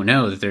people don't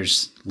know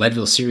that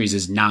Leadville series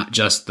is not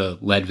just the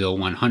Leadville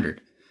 100.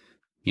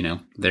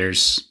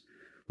 There's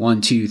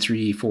 1, 2,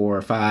 3,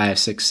 4, 5,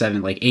 6,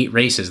 7, like 8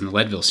 races in the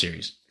Leadville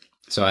series.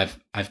 So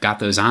I've got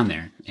those on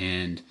there,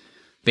 and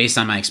based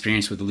on my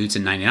experience with the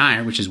Lutsen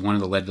 99er, which is one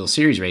of the Leadville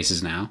series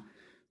races now,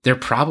 they're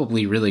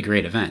probably really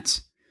great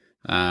events.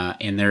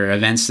 And there are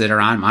events that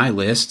are on my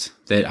list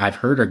that I've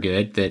heard are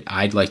good that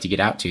I'd like to get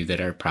out to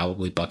that are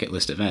probably bucket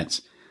list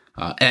events.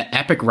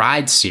 Epic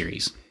Rides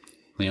series,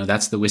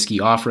 that's the Whiskey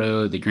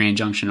Off-Road, the Grand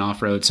Junction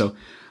Off-Road. So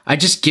I've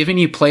just given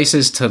you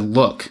places to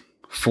look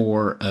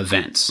for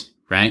events,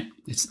 right?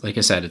 It's like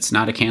I said, it's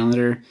not a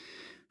calendar.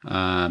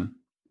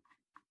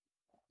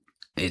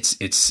 It's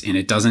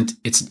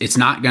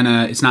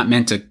not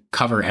meant to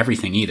cover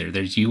everything either.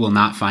 You will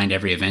not find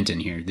every event in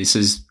here. This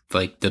is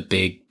like the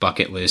big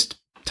bucket list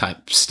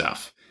type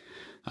stuff.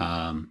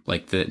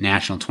 Like the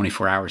National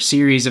 24-Hour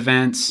Series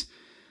events,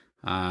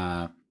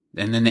 And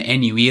then the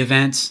NUE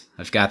events,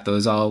 I've got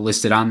those all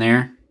listed on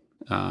there.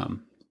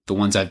 The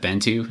ones I've been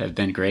to have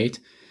been great.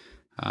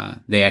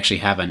 They actually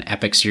have an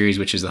epic series,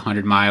 which is the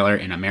 100 miler,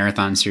 and a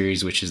marathon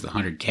series, which is the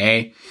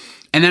 100K.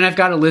 And then I've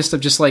got a list of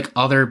just like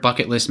other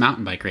bucket list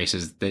mountain bike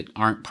races that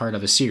aren't part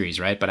of a series,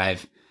 right? But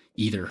I've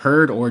either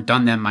heard or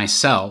done them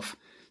myself.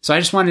 So I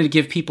just wanted to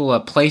give people a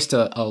place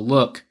to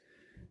look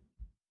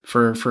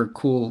for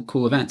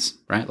cool events,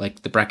 right?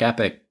 Like the Breck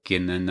Epic,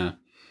 and then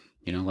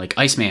like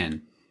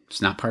Iceman.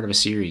 It's not part of a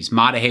series.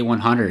 Maadahay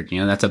 100,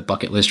 that's a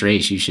bucket list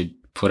race you should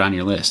put on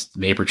your list.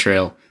 Vapor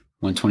Trail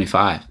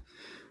 125.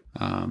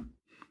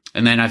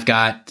 And then I've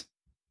got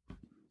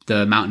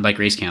the mountain bike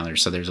race calendar.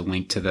 So there's a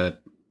link to the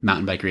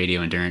Mountain Bike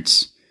Radio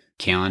Endurance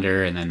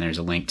calendar, and then there's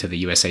a link to the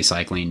USA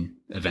Cycling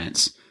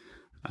events.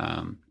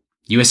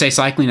 USA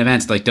Cycling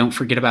events, like, don't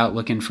forget about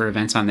looking for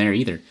events on there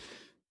either.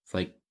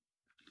 Like,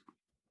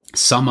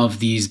 some of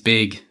these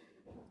big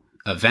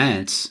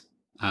events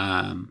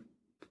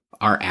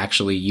are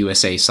actually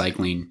USA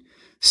Cycling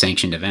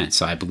sanctioned events.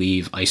 So I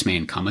believe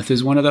Iceman Cometh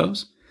is one of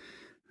those.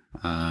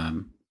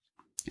 And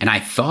I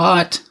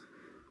thought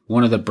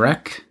one of the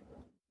Breck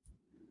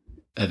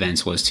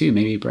events was too,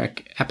 maybe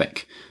Breck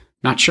Epic.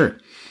 Not sure.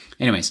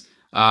 Anyways,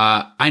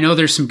 I know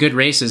there's some good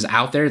races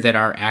out there that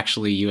are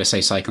actually USA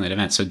Cycling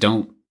events. So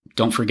don't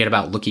forget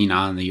about looking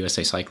on the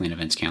USA Cycling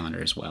events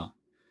calendar as well.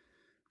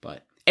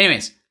 But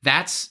anyways,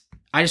 I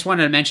just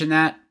wanted to mention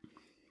that.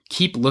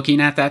 Keep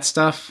looking at that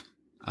stuff.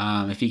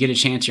 If you get a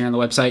chance, you're on the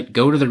website,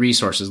 go to the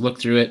resources, look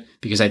through it,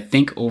 because I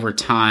think over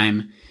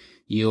time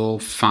you'll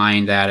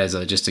find that as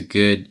just a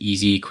good,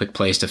 easy, quick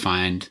place to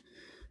find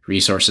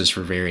resources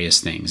for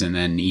various things. And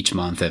then each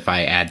month, if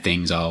I add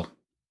things, I'll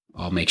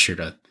make sure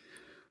to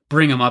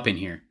bring them up in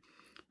here.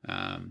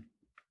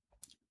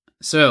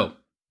 So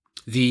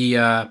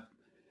the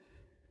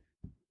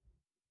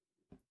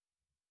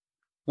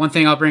one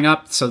thing I'll bring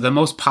up, so the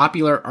most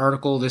popular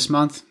article this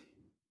month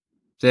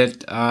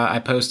that I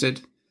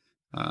posted,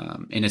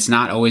 and it's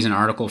not always an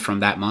article from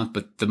that month,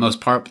 but the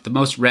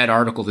most read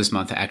article this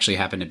month actually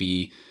happened to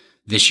be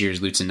this year's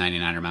Lutsen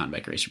 99er Mountain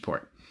Bike Race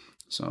Report.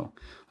 So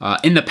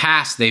in the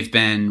past, they've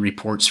been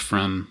reports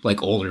from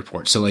like old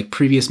reports. So like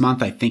previous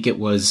month, I think it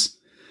was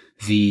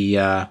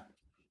the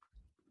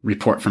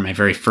report from my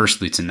very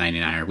first Lutsen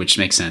 99er, which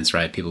makes sense,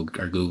 right? People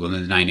are Googling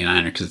the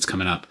 99er because it's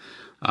coming up.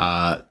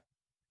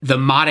 The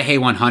Maadahay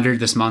 100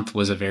 this month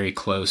was a very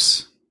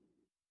close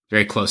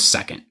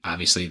second.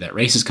 Obviously, that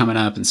race is coming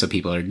up, and so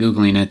people are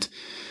Googling it,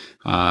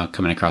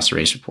 coming across the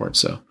race report.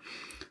 So,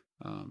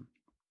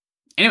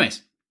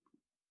 anyways,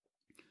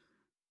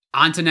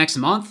 on to next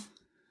month.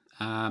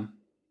 I'll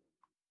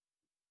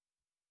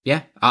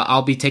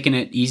be taking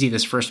it easy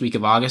this first week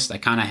of August. I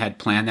kind of had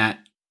planned that,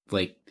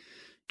 like,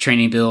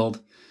 training build,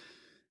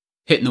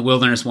 hitting the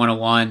Wilderness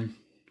 101,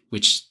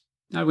 which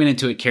I went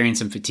into it carrying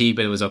some fatigue,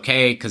 but it was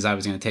okay because I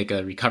was going to take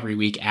a recovery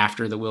week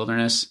after the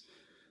Wilderness.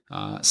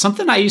 I'll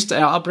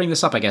bring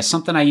this up, I guess,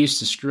 something I used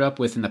to screw up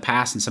with in the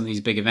past in some of these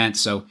big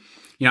events. So,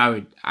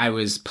 I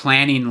was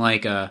planning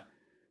like a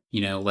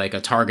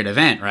target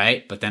event,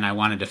 right? But then I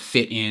wanted to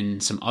fit in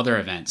some other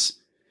events.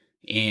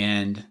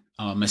 And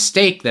a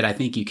mistake that I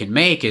think you can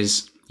make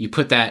is you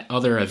put that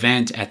other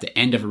event at the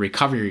end of a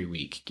recovery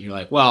week. You're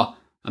like, well,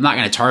 I'm not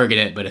going to target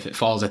it, but if it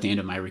falls at the end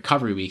of my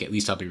recovery week, at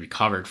least I'll be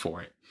recovered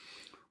for it.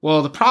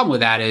 Well, the problem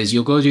with that is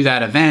you'll go do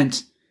that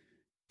event,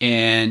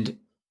 and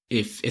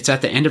if it's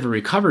at the end of a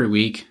recovery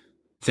week,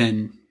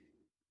 then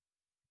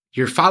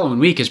your following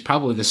week is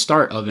probably the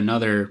start of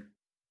another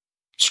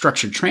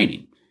structured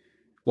training.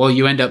 Well,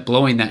 you end up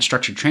blowing that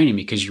structured training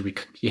because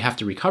you have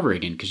to recover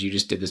again because you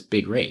just did this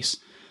big race.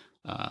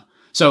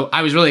 So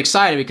I was really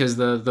excited because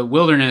the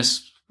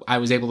Wilderness I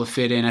was able to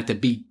fit in at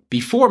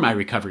before my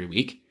recovery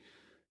week,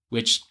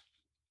 which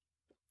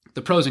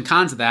the pros and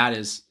cons of that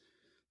is,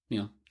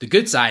 the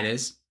good side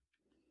is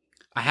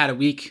I had a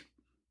week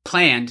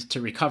planned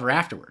to recover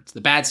afterwards. The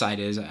bad side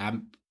is I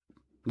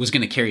was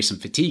going to carry some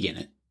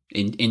fatigue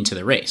into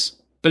the race,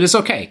 but it's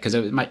okay because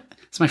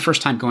it's my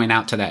first time going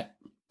out to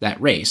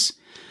that race.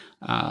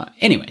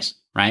 Anyways,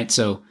 right?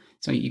 So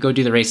you go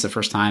do the race the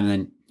first time,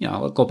 and then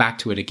I'll go back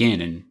to it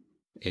again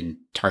and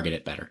target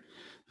it better.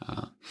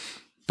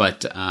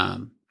 But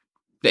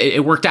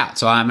it worked out.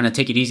 So I'm going to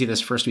take it easy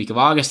this first week of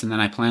August, and then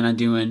I plan on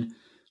doing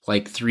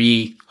like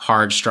 3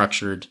 hard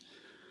structured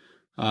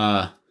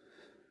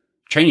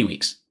training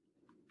weeks.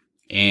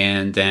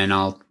 And then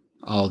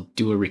I'll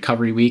do a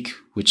recovery week,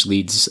 which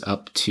leads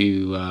up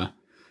to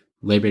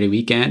Labor Day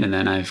weekend, and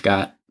then I've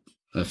got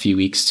a few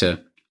weeks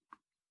to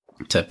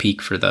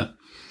peak for the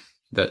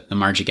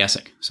Margie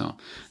Gesick. So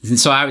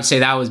I would say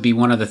that would be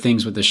one of the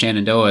things with the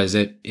Shenandoah is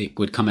it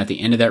would come at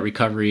the end of that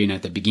recovery and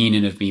at the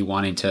beginning of me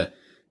wanting to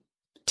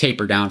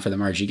taper down for the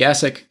Margie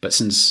Gesick. But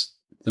since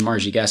the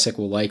Margie Gesick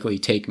will likely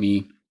take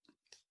me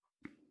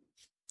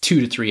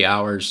 2 to 3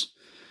 hours,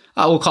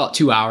 we'll call it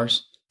 2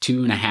 hours.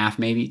 2.5,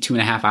 maybe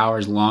 2.5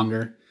 hours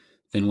longer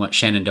than what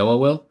Shenandoah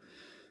will.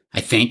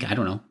 I think, I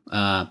don't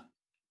know.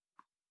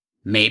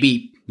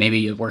 Maybe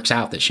it works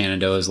out that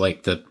Shenandoah is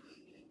like the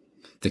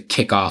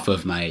kickoff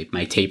of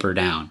my taper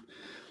down.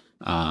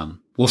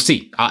 We'll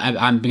see.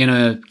 I'm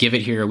gonna give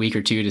it here a week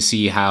or two to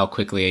see how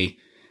quickly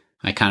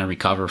I kind of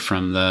recover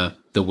from the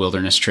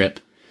wilderness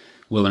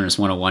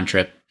 101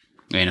 trip,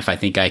 and if I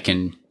think I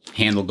can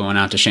handle going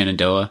out to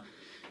Shenandoah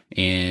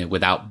and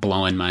without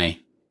blowing my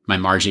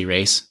Margie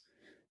race,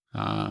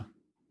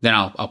 then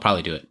I'll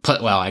probably do it.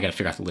 Well, I got to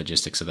figure out the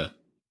logistics of the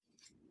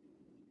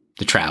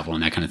travel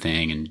and that kind of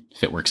thing, and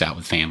if it works out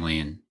with family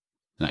and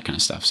that kind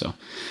of stuff. So,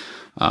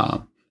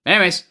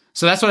 anyways,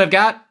 so that's what I've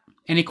got.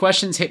 Any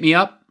questions, hit me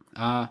up.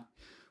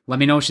 Let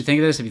me know what you think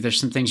of this. If there's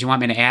some things you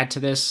want me to add to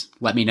this,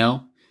 let me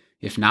know.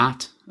 If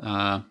not,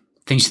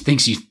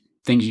 things you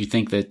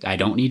think that I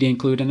don't need to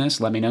include in this,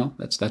 let me know.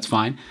 That's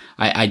fine.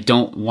 I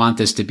don't want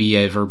this to be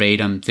a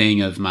verbatim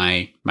thing of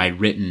my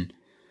written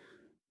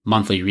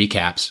monthly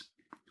recaps.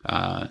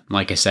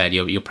 Like I said,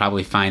 you'll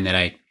probably find that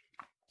I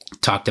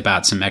talked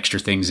about some extra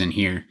things in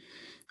here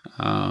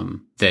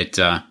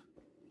that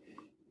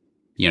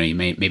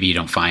maybe you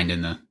don't find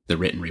in the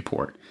written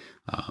report,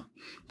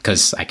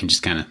 because I can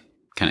just kind of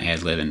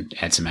ad lib and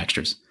add some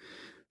extras.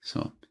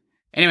 So,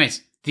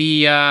 anyways,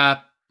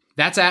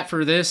 that's it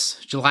for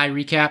this July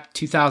recap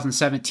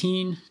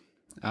 2017.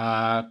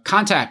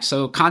 Contact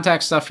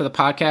stuff for the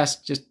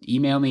podcast. Just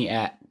email me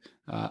at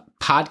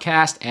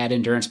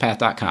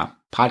podcast@endurancepath.com.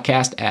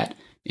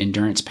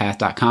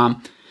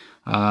 Podcast@endurancepath.com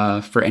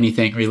for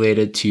anything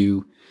related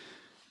to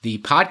the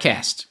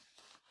podcast.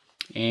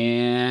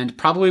 And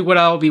probably what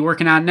I'll be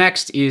working on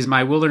next is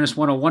my Wilderness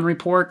 101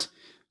 report.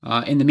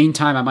 In the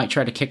meantime, I might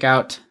try to kick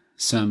out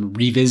some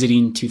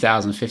revisiting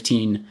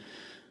 2015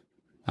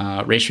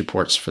 race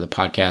reports for the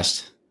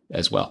podcast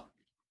as well.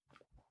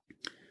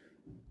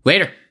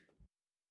 Later.